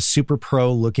provide a super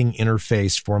pro looking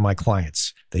interface for my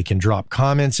clients. They can drop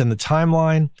comments in the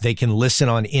timeline. They can listen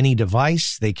on any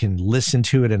device. They can listen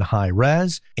to it in high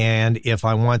res. And if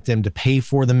I want them to pay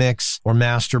for the mix or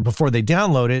master before they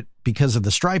download it, because of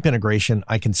the Stripe integration,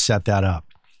 I can set that up.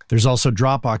 There's also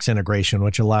Dropbox integration,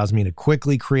 which allows me to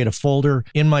quickly create a folder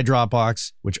in my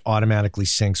Dropbox, which automatically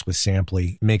syncs with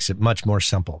Samply, makes it much more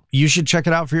simple. You should check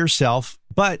it out for yourself,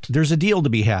 but there's a deal to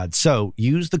be had. So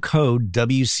use the code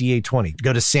WCA20.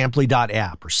 Go to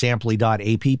Samply.app or Samply.app.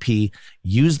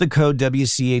 Use the code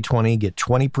WCA20, get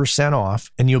 20%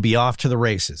 off, and you'll be off to the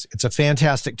races. It's a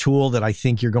fantastic tool that I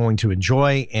think you're going to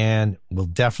enjoy and will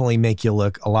definitely make you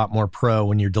look a lot more pro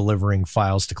when you're delivering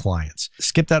files to clients.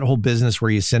 Skip that whole business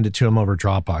where you send it to them over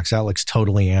Dropbox. That looks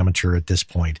totally amateur at this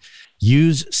point.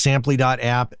 Use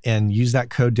Samply.app and use that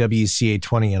code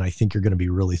WCA20, and I think you're going to be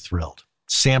really thrilled.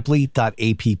 Samply.app.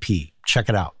 Check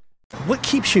it out. What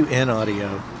keeps you in audio?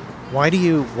 Why do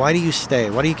you stay?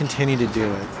 Why do you continue to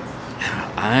do it?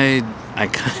 I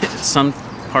some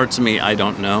parts of me I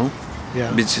don't know.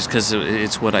 Yeah. It's just because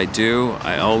it's what I do.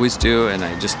 I always do, and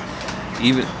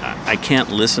I can't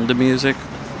listen to music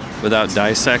without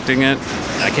dissecting it.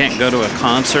 I can't go to a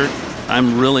concert.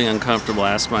 I'm really uncomfortable.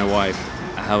 Ask my wife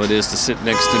how it is to sit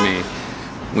next to me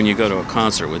when you go to a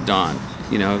concert with Don.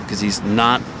 Because he's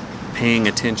not paying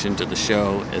attention to the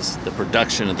show as the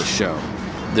production of the show.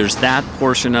 There's that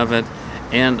portion of it,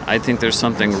 and I think there's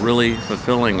something really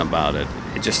fulfilling about it.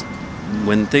 It just,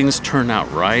 when things turn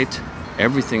out right,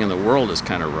 everything in the world is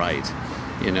kind of right,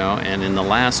 and in the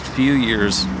last few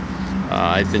years,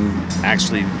 I've been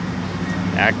actually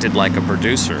acted like a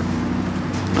producer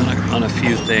on a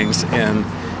few things, and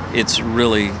it's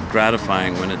really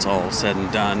gratifying when it's all said and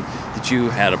done that you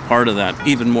had a part of that,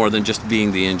 even more than just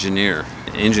being the engineer.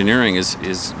 Engineering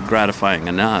is gratifying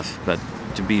enough, but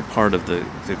to be part of the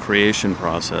creation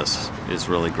process is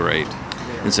really great.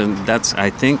 And so I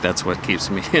think that's what keeps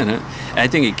me in it. I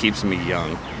think it keeps me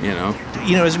young,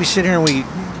 As we sit here and we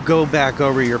go back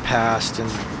over your past and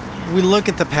we look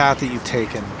at the path that you've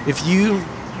taken, if you,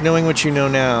 knowing what you know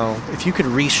now, if you could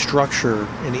restructure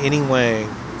in any way,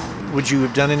 would you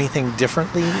have done anything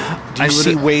differently? Do you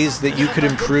see ways that you could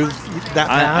improve that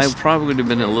past? I probably would have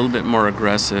been a little bit more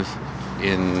aggressive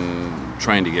in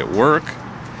trying to get work.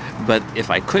 But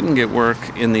if I couldn't get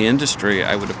work in the industry,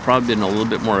 I would have probably been a little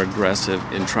bit more aggressive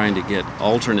in trying to get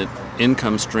alternate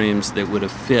income streams that would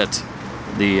have fit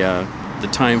the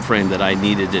time frame that I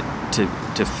needed it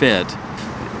to fit,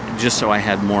 just so I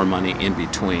had more money in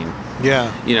between.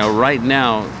 Yeah. Right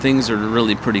now, things are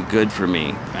really pretty good for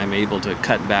me. I'm able to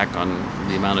cut back on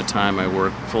the amount of time I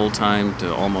work full-time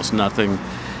to almost nothing,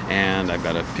 and I've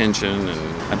got a pension,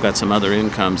 and I've got some other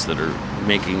incomes that are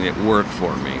making it work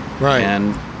for me. Right.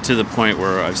 And to the point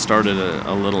where I've started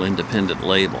a little independent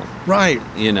label. Right.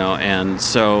 And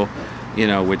so,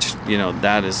 which,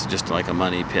 that is just like a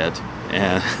money pit.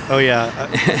 And oh yeah,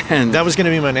 and that was going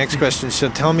to be my next question. So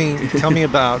tell me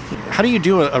about, how do you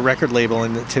do a record label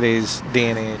in today's day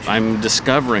and age? I'm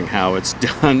discovering how it's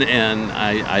done, and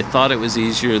I thought it was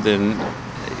easier than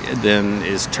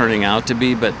is turning out to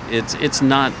be, but it's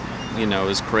not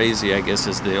as crazy, I guess,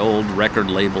 as the old record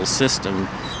label system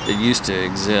that used to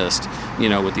exist.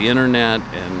 With the internet,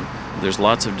 and there's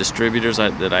lots of distributors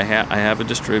that I have a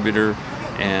distributor,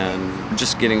 and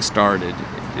just getting started.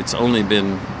 It's only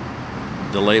been,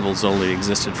 the label's only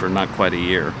existed for not quite a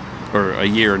year, or a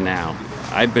year now.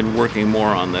 I've been working more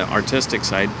on the artistic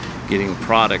side, getting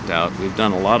product out. We've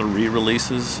done a lot of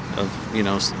re-releases of,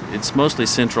 it's mostly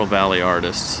Central Valley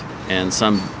artists and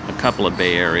a couple of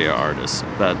Bay Area artists.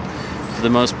 But for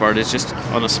the most part, it's just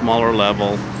on a smaller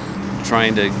level,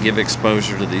 trying to give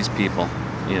exposure to these people,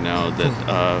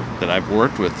 that I've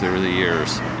worked with through the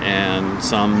years, and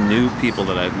some new people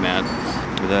that I've met.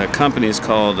 The company is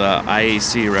called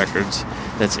IAC Records.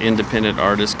 That's Independent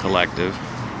Artist Collective,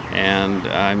 and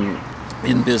I'm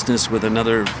in business with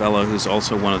another fellow who's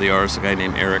also one of the artists, a guy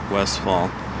named Eric Westfall.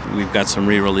 We've got some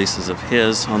re-releases of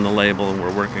his on the label, and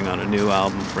we're working on a new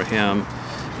album for him,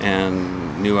 and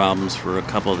new albums for a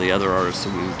couple of the other artists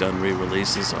that we've done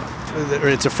re-releases on.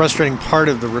 It's a frustrating part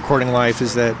of the recording life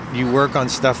is that you work on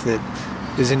stuff that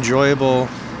is enjoyable,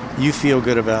 you feel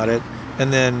good about it,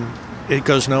 and then it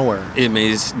goes nowhere. It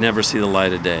may never see the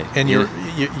light of day. And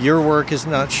your work is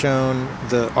not shown,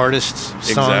 the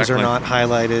artist's songs are not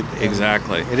highlighted.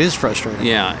 Exactly. It is frustrating.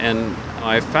 Yeah, and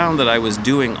I found that I was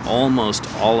doing almost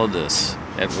all of this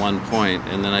at one point,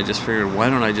 and then I just figured, why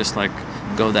don't I just like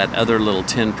go that other little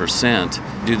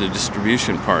 10%, do the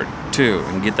distribution part too,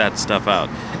 and get that stuff out.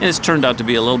 And it's turned out to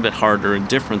be a little bit harder and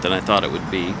different than I thought it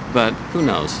would be, but who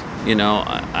knows? You know,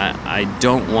 I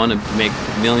don't want to make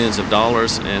millions of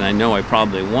dollars, and I know I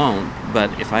probably won't, but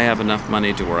if I have enough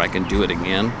money to where I can do it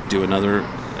again, do another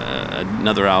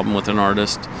album with an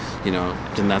artist, you know,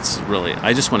 then that's really,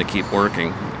 I just want to keep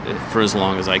working for as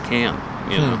long as I can,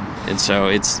 you know. And so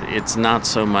it's not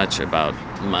so much about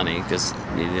money, because,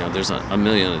 you know, there's a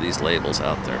million of these labels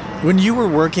out there. When you were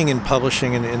working in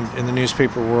publishing in the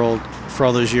newspaper world for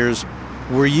all those years,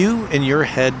 were you in your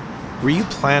head, were you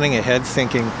planning ahead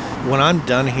thinking, when I'm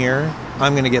done here,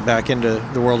 I'm going to get back into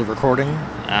the world of recording?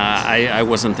 I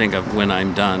wasn't thinking of when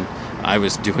I'm done. I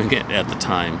was doing it at the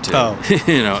time too. Oh,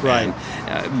 you know, right.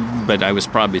 But I was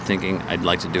probably thinking I'd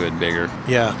like to do it bigger.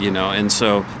 Yeah. You know, and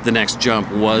so the next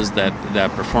jump was that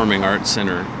Performing Arts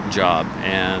Center job,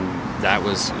 and that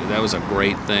was a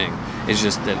great thing. It's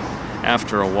just that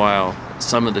after a while,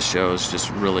 some of the shows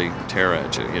just really tear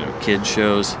at you. You know, kid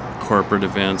shows, corporate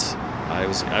events. I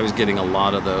was getting a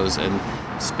lot of those, and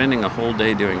spending a whole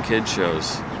day doing kid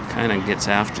shows kind of gets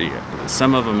after you.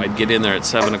 Some of them I'd get in there at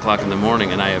 7 o'clock in the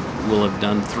morning, and I will have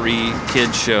done 3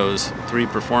 kid shows, 3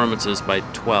 performances by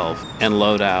 12, and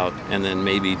load out, and then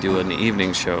maybe do an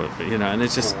evening show, you know, and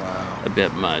it's just a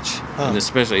bit much. And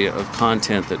especially of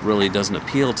content that really doesn't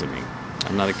appeal to me.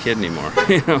 I'm not a kid anymore,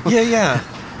 you know? Yeah.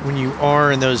 When you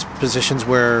are in those positions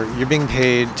where you're being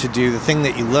paid to do the thing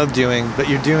that you love doing, but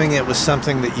you're doing it with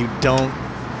something that you don't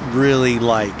really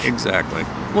like. Exactly.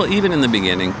 Well, even in the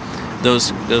beginning,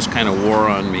 those kind of wore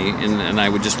on me, and I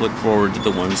would just look forward to the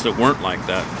ones that weren't like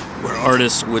that, where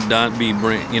artists would not be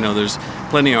there's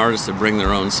plenty of artists that bring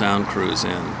their own sound crews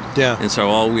in. Yeah. And so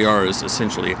all we are is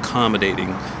essentially accommodating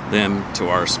them to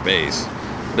our space.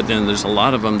 But then there's a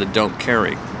lot of them that don't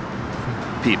carry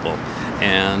people.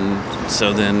 And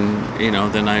so then, you know,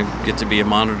 then I get to be a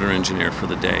monitor engineer for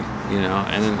the day, you know,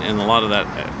 and a lot of that,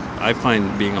 I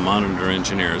find being a monitor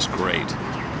engineer is great.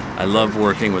 I love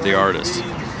working with the artists.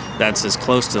 That's as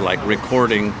close to like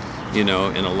recording, you know,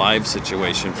 in a live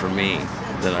situation for me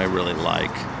that I really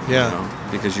like. Yeah. You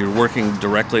know, because you're working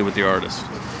directly with the artist.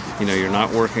 You know, you're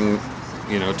not working,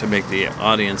 you know, to make the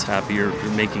audience happy. You're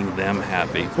making them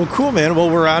happy. Well, cool, man. Well,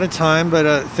 we're out of time,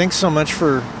 but thanks so much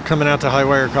for coming out to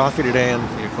Highwire Coffee today and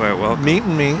You're quite welcome.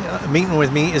 meeting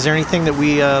with me. Is there anything that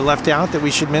we left out that we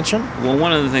should mention? Well,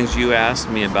 one of the things you asked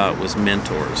me about was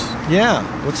mentors. Yeah,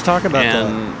 let's talk about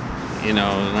that. You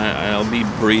know, and I'll be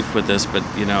brief with this, but,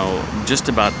 you know, just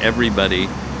about everybody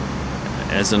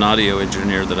as an audio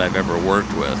engineer that I've ever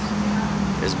worked with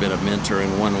has been a mentor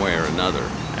in one way or another.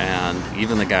 And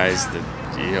even the guys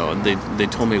that, you know, they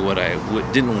told me what I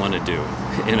didn't want to do,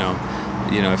 you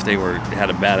know, if they had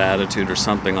a bad attitude or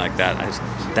something like that,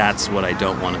 that's what I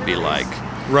don't want to be like.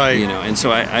 Right. You know, and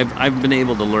so I've been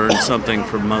able to learn something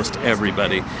from most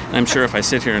everybody. And I'm sure if I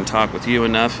sit here and talk with you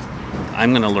enough,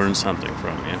 I'm going to learn something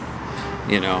from you.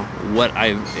 You know, what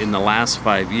in the last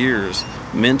 5 years,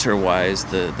 mentor-wise,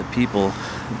 the people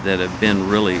that have been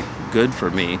really good for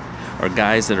me are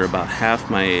guys that are about half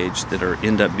my age that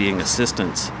end up being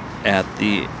assistants at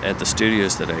the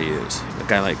studios that I use. A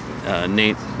guy like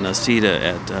Nate Nacita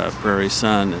at Prairie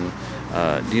Sun,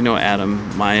 and do you know Adam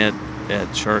Myatt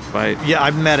at Shark Bite? Yeah,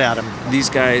 I've met Adam. These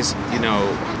guys, you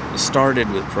know, started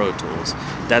with Pro Tools.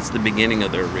 That's the beginning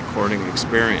of their recording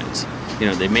experience. You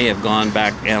know, they may have gone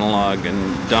back analog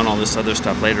and done all this other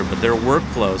stuff later, but their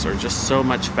workflows are just so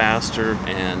much faster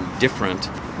and different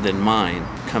than mine,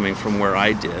 coming from where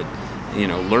I did. You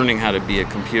know, learning how to be a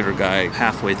computer guy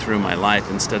halfway through my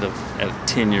life instead of at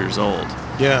 10 years old.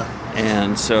 Yeah.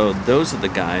 And so those are the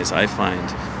guys I find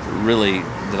really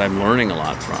that I'm learning a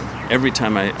lot from. Every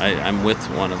time I'm with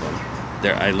one of them,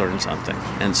 I learn something.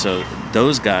 And so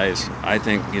those guys, I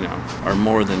think, you know, are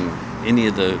more than any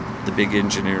of the big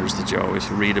engineers that you always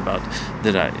read about,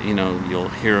 that you'll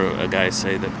hear a guy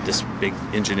say that this big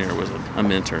engineer was a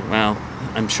mentor. Well,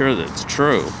 I'm sure that's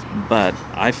true, but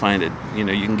I find it, you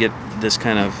know, you can get this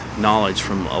kind of knowledge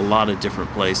from a lot of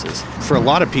different places. For a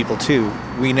lot of people too,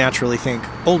 we naturally think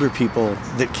older people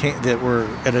that were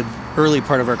at an early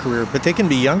part of our career, but they can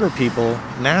be younger people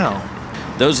now.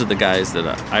 Those are the guys that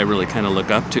I really kind of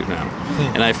look up to now.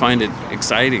 And I find it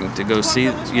exciting to go see,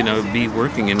 you know, be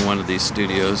working in one of these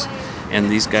studios. And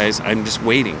these guys, I'm just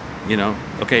waiting, you know.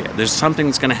 Okay, there's something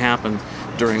that's going to happen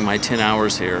during my 10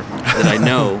 hours here that I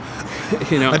know,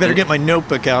 you know. I better get my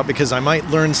notebook out because I might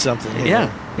learn something.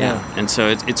 Yeah. And so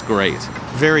it's great.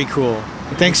 Very cool.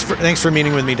 Thanks for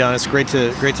meeting with me, Don. It's great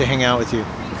to hang out with you.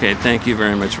 Okay, thank you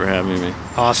very much for having me.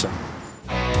 Awesome.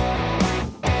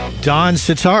 Don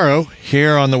Citaro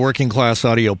here on the Working Class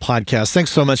Audio Podcast.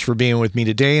 Thanks so much for being with me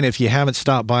today. And if you haven't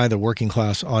stopped by the Working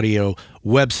Class Audio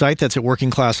website, that's at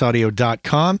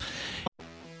workingclassaudio.com.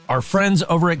 Our friends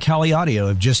over at Cali Audio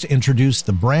have just introduced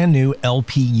the brand new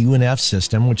LP UNF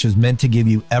system, which is meant to give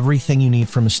you everything you need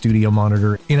from a studio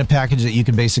monitor in a package that you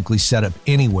can basically set up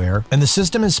anywhere. And the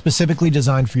system is specifically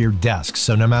designed for your desk.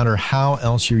 So no matter how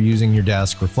else you're using your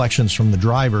desk, reflections from the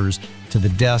drivers to the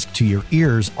desk to your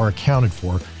ears are accounted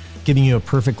for, giving you a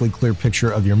perfectly clear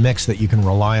picture of your mix that you can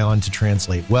rely on to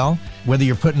translate well. Whether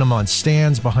you're putting them on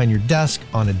stands behind your desk,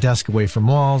 on a desk away from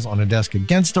walls, on a desk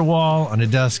against a wall, on a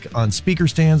desk on speaker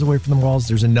stands away from the walls,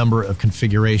 there's a number of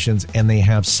configurations, and they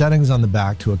have settings on the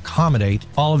back to accommodate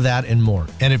all of that and more.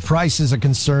 And if price is a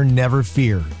concern, never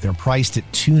fear. They're priced at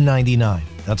 $299.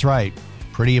 That's right,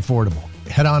 pretty affordable.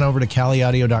 Head on over to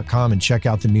caliaudio.com and check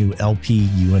out the new LP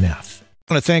UNF.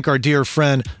 I want to thank our dear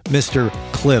friend, Mr.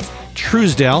 Cliff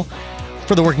Truesdell,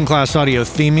 for the Working Class Audio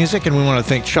theme music, and we want to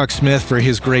thank Chuck Smith for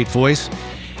his great voice.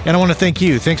 And I want to thank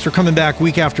you. Thanks for coming back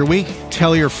week after week.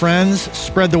 Tell your friends,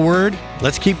 spread the word.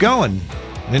 Let's keep going.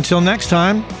 And until next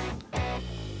time,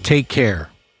 take care.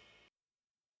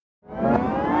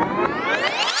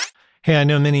 Hey, I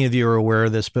know many of you are aware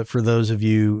of this, but for those of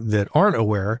you that aren't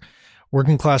aware,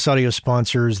 Working Class Audio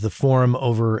sponsors the forum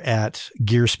over at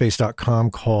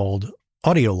gearspace.com called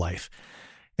Audio Life.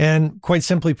 And quite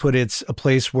simply put, it's a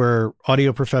place where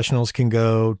audio professionals can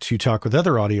go to talk with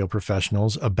other audio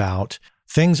professionals about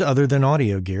things other than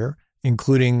audio gear,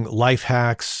 including life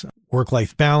hacks,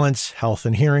 work-life balance, health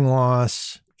and hearing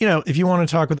loss. You know, if you want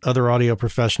to talk with other audio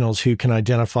professionals who can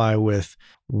identify with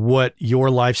what your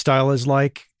lifestyle is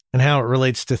like and how it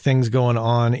relates to things going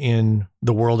on in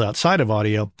the world outside of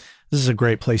audio, this is a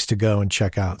great place to go and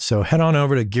check out. So head on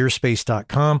over to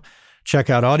gearspace.com, check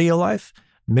out Audio Life.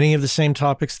 Many of the same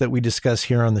topics that we discuss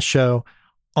here on the show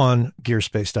on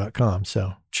gearspace.com.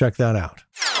 So check that out.